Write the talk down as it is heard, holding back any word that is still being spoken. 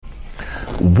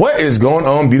What is going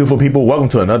on, beautiful people? Welcome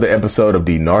to another episode of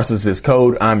the Narcissist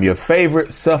Code. I'm your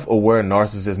favorite self-aware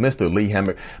narcissist, Mr. Lee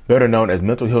Hammock, better known as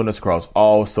Mental Healness across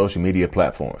all social media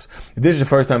platforms. If this is your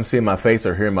first time seeing my face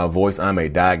or hearing my voice, I'm a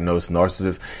diagnosed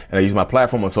narcissist, and I use my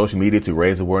platform on social media to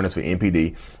raise awareness for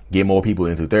NPD, get more people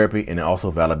into therapy, and also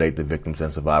validate the victims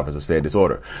and survivors of said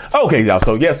disorder. Okay, y'all.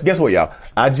 So guess what, y'all?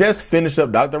 I just finished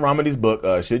up Dr. Ramadi's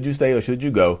book, Should You Stay or Should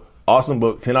You Go? Awesome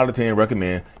book, 10 out of 10,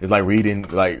 recommend. It's like reading,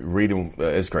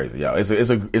 it's crazy, y'all. It's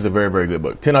a very, very good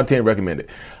book. 10 out of 10, recommend it.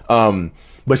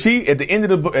 But she, at the end of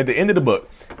the book,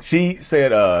 she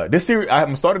said, this series,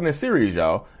 I'm starting this series,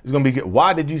 y'all. It's going to be,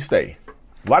 Why Did You Stay?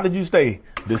 Why Did You Stay?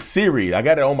 The series. I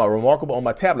got it on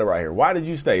my tablet right here. Why Did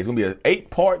You Stay? It's going to be an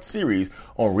 8-part series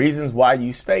on reasons why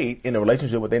you stayed in a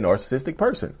relationship with a narcissistic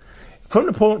person. From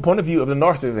the point of view of the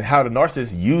narcissist and how the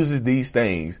narcissist uses these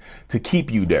things to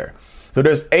keep you there. So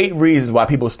there's 8 reasons why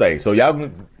people stay. So y'all,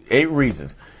 8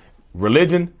 reasons: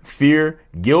 religion, fear,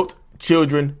 guilt,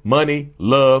 children, money,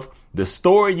 love, the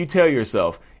story you tell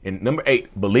yourself, and number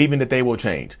 8, believing that they will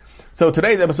change. So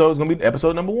today's episode is going to be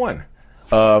episode number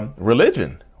 1.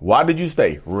 Religion. Why did you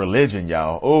stay? Religion,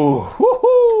 y'all. Oh,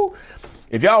 whoo-hoo.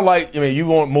 If y'all you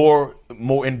want more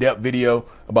in-depth video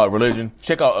about religion,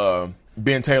 check out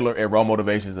Ben Taylor at Raw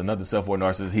Motivations, another self-aware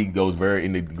narcissist. He goes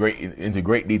into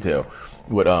great detail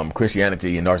with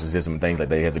Christianity and narcissism and things like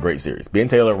that. He has a great series. Ben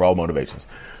Taylor, Raw Motivations.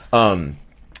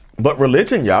 But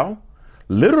religion, y'all,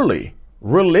 literally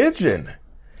religion.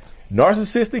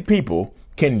 Narcissistic people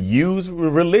can use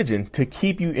religion to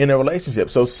keep you in a relationship.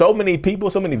 So many people,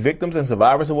 so many victims and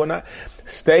survivors and whatnot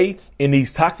stay in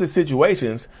these toxic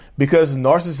situations because of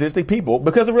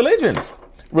religion.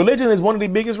 Religion is one of the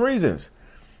biggest reasons.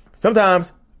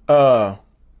 Sometimes you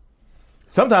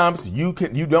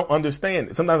don't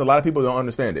understand. Sometimes a lot of people don't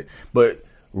understand it. But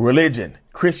religion,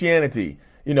 Christianity,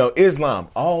 Islam,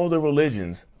 all the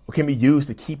religions can be used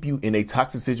to keep you in a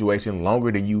toxic situation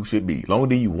longer than you should be, longer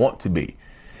than you want to be.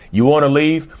 You want to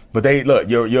leave, but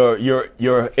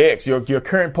your ex, your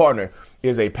current partner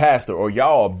is a pastor, or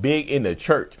y'all are big in the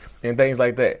church and things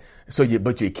like that.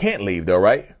 But you can't leave though,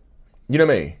 right? You know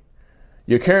what I mean?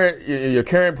 Your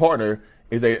current partner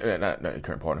is not your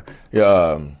current partner.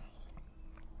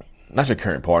 Not your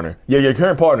current partner. Yeah, your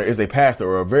current partner is a pastor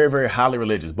or a very, very highly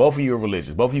religious. Both of you are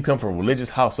religious. Both of you come from religious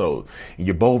households, and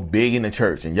you're both big in the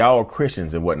church, and y'all are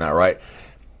Christians and whatnot, right?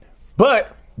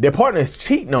 But their partner is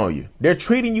cheating on you. They're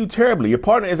treating you terribly. Your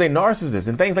partner is a narcissist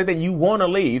and things like that. You want to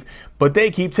leave, but they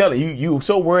keep telling you, you're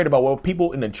so worried about what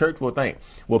people in the church will think,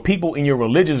 what people in your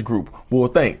religious group will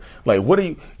think. Like, what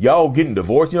are y'all getting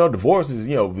divorced? Divorce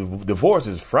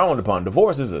is frowned upon.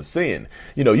 Divorce is a sin.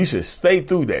 You should stay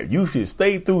through that. You should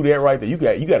stay through that right there. You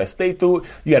got to stay through it.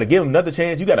 You got to give them another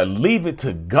chance. You got to leave it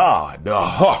to God.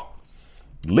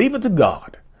 Leave it to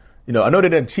God. I know they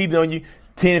done cheated on you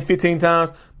 10, 15 times,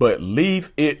 but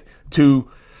leave it to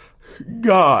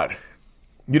God.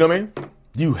 You know what I mean?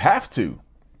 You have to.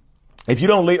 If you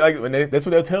don't leave, that's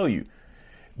what they'll tell you.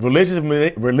 Religious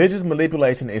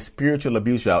manipulation and spiritual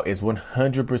abuse, y'all, is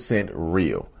 100%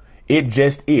 real. It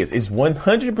just is. It's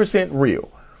 100%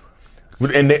 real.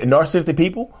 And narcissistic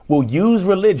people will use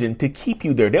religion to keep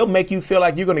you there. They'll make you feel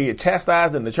like you're going to get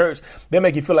chastised in the church. They'll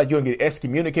make you feel like you're going to get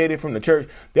excommunicated from the church.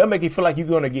 They'll make you feel like you're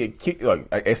going to get kicked,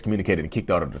 excommunicated and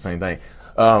kicked out of the same thing.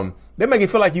 They'll make you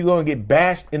feel like you're going to get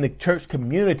bashed in the church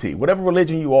community. Whatever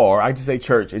religion you are, I just say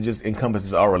church. It just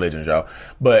encompasses all religions, y'all.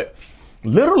 But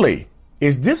literally,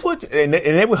 is this what, and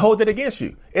they would hold it against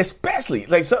you. Especially,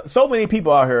 so many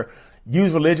people out here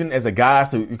use religion as a guise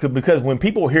because when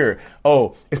people hear,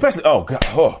 everybody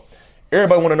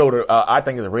want to know that I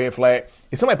think it's a red flag.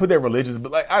 If somebody put their religious,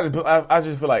 but I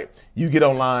just feel like you get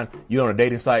online, you're on a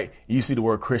dating site, you see the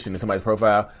word Christian in somebody's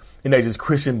profile, and they just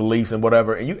Christian beliefs and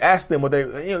whatever, and you ask them what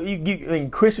they,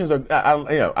 Christians are.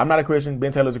 I'm not a Christian.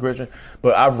 Ben Taylor's a Christian,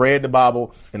 but I've read the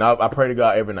Bible and I pray to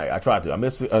God every night. I try to. I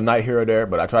miss a night here or there,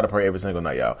 but I try to pray every single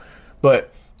night, y'all.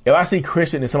 But if I see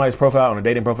Christian in somebody's profile, on a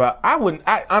dating profile, I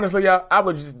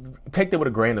would just take that with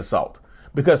a grain of salt,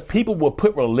 because people will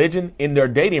put religion in their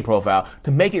dating profile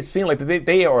to make it seem like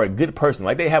they are a good person,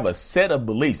 like they have a set of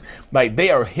beliefs, like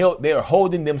they are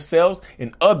holding themselves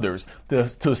and others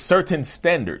to certain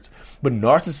standards. But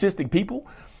narcissistic people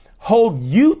hold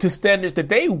you to standards that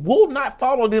they will not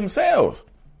follow themselves.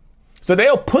 So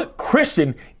they'll put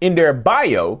Christian in their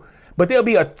bio, but they'll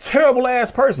be a terrible ass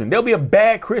person. They'll be a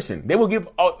bad Christian. They will give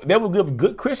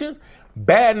good Christians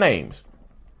bad names.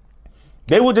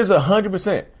 They will just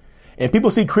 100%. And people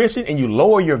see Christian and you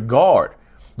lower your guard.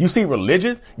 You see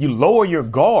religious, you lower your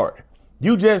guard.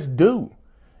 You just do.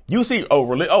 You see,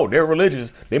 they're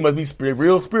religious. They must be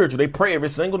real spiritual. They pray every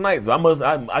single night. So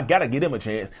I gotta give them a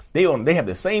chance. They have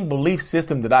the same belief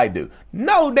system that I do.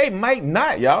 No, they might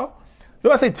not, y'all.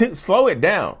 So I say, slow it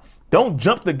down. Don't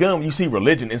jump the gun when you see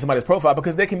religion in somebody's profile,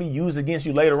 because they can be used against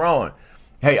you later on.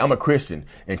 Hey, I'm a Christian,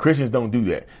 and Christians don't do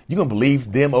that. You gonna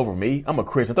believe them over me? I'm a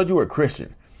Christian. I thought you were a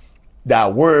Christian. Thy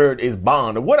word is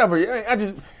bond or whatever.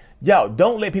 Y'all,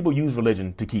 don't let people use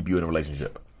religion to keep you in a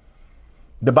relationship.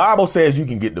 The Bible says you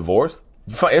can get divorced.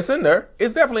 It's in there.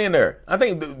 It's definitely in there. I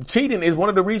think cheating is one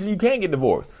of the reasons you can't get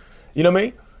divorced. You know what I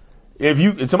mean?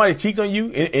 If somebody cheats on you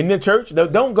in the church,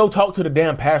 don't go talk to the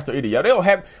damn pastor either. Y'all, they'll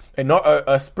have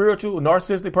a spiritual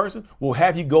narcissistic person will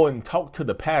have you go and talk to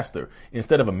the pastor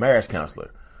instead of a marriage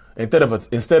counselor, instead of a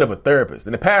therapist.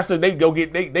 And the pastor, they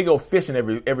go fishing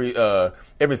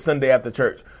every Sunday after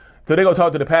church. So they go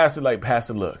talk to the pastor like,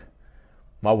 Pastor, look,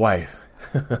 my wife.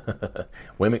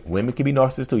 women can be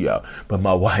narcissists too, y'all. But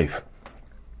my wife,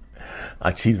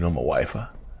 I cheated on my wife.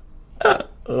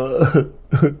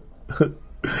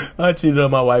 I cheated on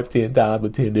my wife 10 times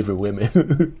with 10 different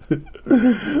women.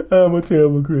 I'm a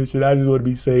terrible Christian. I just want to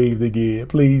be saved again.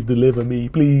 Please deliver me.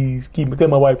 Please tell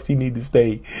my wife she needs to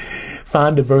stay.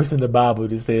 Find the verse in the Bible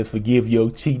that says, forgive your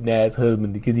cheating ass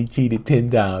husband because he cheated 10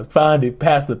 times. Find it,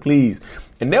 Pastor, please.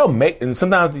 And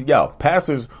sometimes, y'all,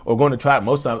 pastors are going to try,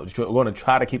 most times, are going to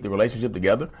try to keep the relationship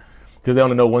together because they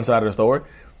only know one side of the story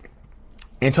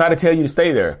and try to tell you to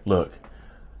stay there. Look,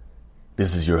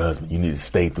 this is your husband. You need to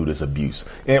stay through this abuse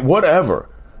and whatever.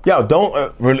 Y'all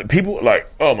don't people like,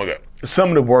 oh my God, some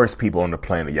of the worst people on the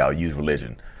planet, y'all, use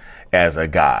religion as a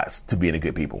guise to being a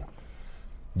good people.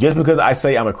 Just because I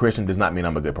say I'm a Christian does not mean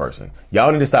I'm a good person.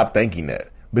 Y'all need to stop thinking that,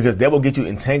 because that will get you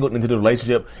entangled into the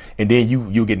relationship, and then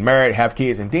you get married, have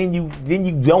kids, and then you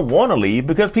don't want to leave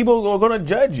because people are going to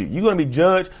judge you. You're going to be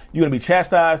judged. You're going to be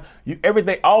chastised.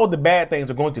 Everything, all the bad things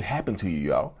are going to happen to you,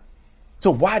 y'all.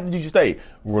 So why did you stay?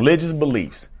 Religious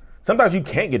beliefs. Sometimes you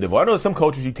can't get divorced. I know in some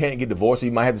cultures you can't get divorced. So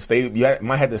you might have to stay. You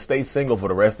might have to stay single for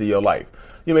the rest of your life.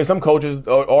 You know, some cultures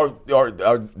or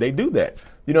they do that.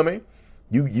 You know what I mean?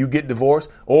 You get divorced,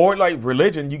 or like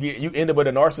religion, you end up with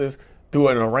a narcissist through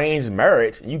an arranged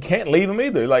marriage. You can't leave them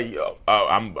either. Like,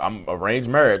 I'm arranged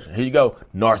marriage. Here you go,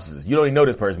 narcissist. You don't even know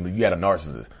this person, but you got a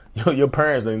narcissist. Your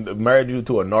parents married you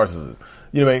to a narcissist.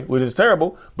 You know what I mean? Which is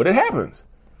terrible, but it happens.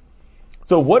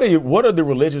 So what are the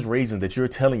religious reasons that you're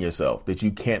telling yourself that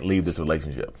you can't leave this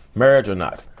relationship, marriage or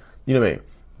not? You know what I mean?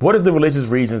 What is the religious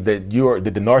reasons that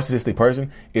the narcissistic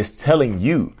person is telling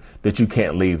you that you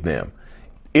can't leave them?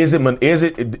 Is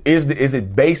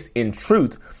it based in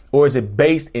truth, or is it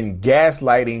based in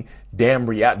gaslighting, their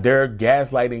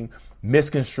gaslighting,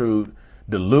 misconstrued,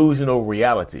 delusional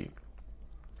reality?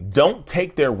 Don't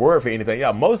take their word for anything.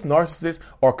 Yeah, most narcissists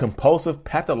are compulsive,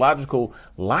 pathological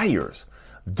liars.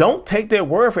 Don't take their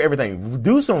word for everything.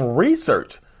 Do some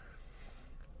research.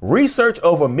 Research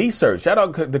over me search. Shout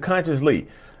out to Conscious Lee.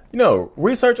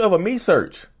 Research over me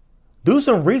search. Do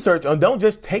some research and don't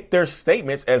just take their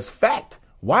statements as fact.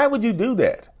 Why would you do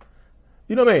that?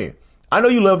 You know what I mean? I know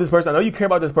you love this person. I know you care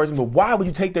about this person, but why would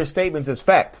you take their statements as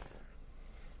fact?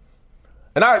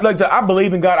 And I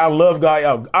believe in God. I love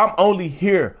God. I'm only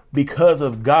here because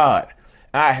of God.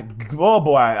 I hate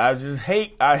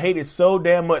it so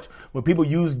damn much when people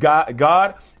use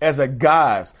God as a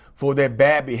guise for their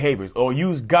bad behaviors, or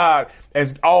use God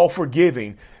as all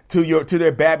forgiving to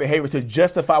their bad behavior to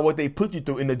justify what they put you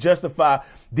through and to justify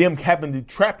them having to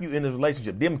trap you in this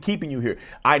relationship, them keeping you here.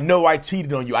 I know I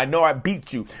cheated on you. I know I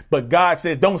beat you, but God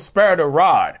says don't spare the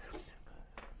rod.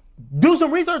 Do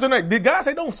some research on that. Did God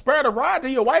say don't spare the rod to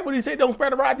your wife? Or did he say don't spare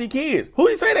the rod to your kids? Who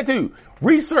did he say that to?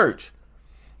 Research.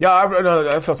 Y'all,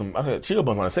 I felt chill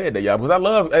bumps when I said that, y'all,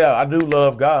 because I do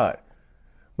love God.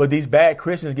 But these bad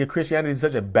Christians give Christianity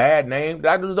such a bad name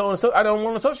that I don't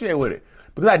want to associate with it.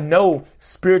 Because I know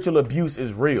spiritual abuse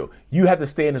is real. You have to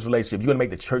stay in this relationship. You're going to make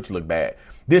the church look bad.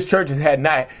 This church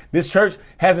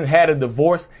hasn't had a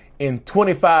divorce in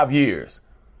 25 years.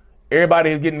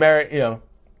 Everybody is getting married,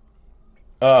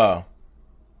 the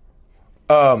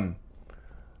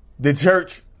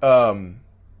church,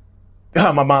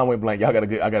 my mind went blank. Y'all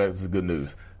this is good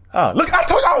news. Look, I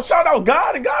told y'all, shout out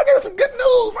God, and God gave us some good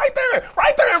news right there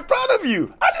in front of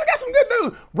you. I just got some good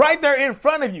news right there in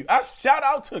front of you. I shout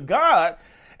out to God,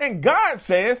 and God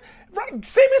says, send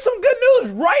me some good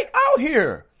news right out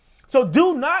here. So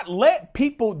do not let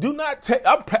people,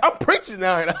 I'm preaching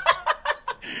now.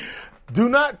 Do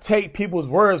not take people's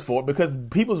words for it, because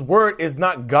people's word is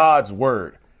not God's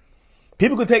word.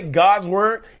 People can take God's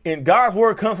word, and God's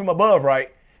word comes from above,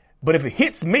 right? But if it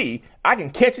hits me, I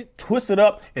can catch it, twist it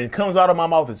up, and it comes out of my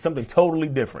mouth as something totally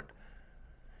different.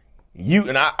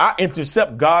 I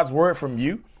intercept God's word from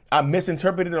you. I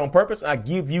misinterpret it on purpose. And I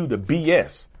give you the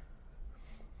BS.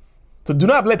 So do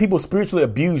not let people spiritually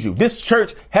abuse you. This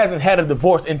church hasn't had a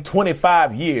divorce in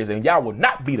 25 years, and y'all will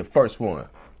not be the first one.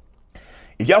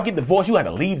 If y'all get divorced, you have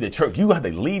to leave the church. You have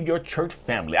to leave your church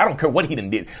family. I don't care what he done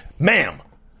did. Ma'am,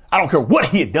 I don't care what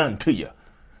he had done to you.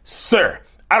 Sir,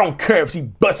 I don't care if she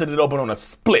busted it open on a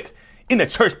split in the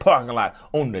church parking lot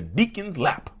on the deacon's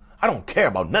lap. I don't care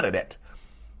about none of that.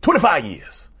 25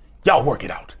 years. Y'all work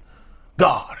it out.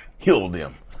 God healed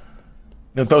them.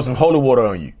 Then throw some holy water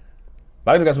on you.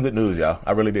 But I just got some good news, y'all.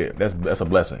 I really did. That's a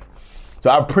blessing. So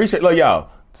I appreciate, look, y'all,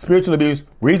 spiritual abuse.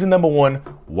 Reason number one,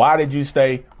 why did you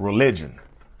stay? Religion.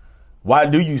 Why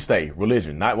do you stay?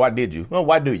 Religion. Not why did you? Well,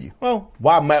 why do you? Well,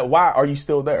 why are you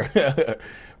still there?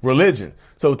 Religion.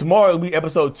 So tomorrow will be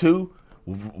episode 2.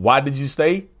 Why did you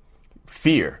stay?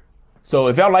 Fear. So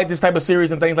if y'all like this type of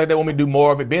series and things like that, want me to do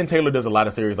more of it, Ben Taylor does a lot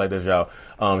of series like this, y'all.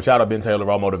 Shout out Ben Taylor,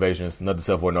 Raw Motivations, another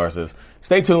self-aware narcissist.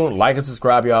 Stay tuned, like and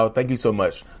subscribe, y'all. Thank you so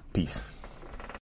much. Peace.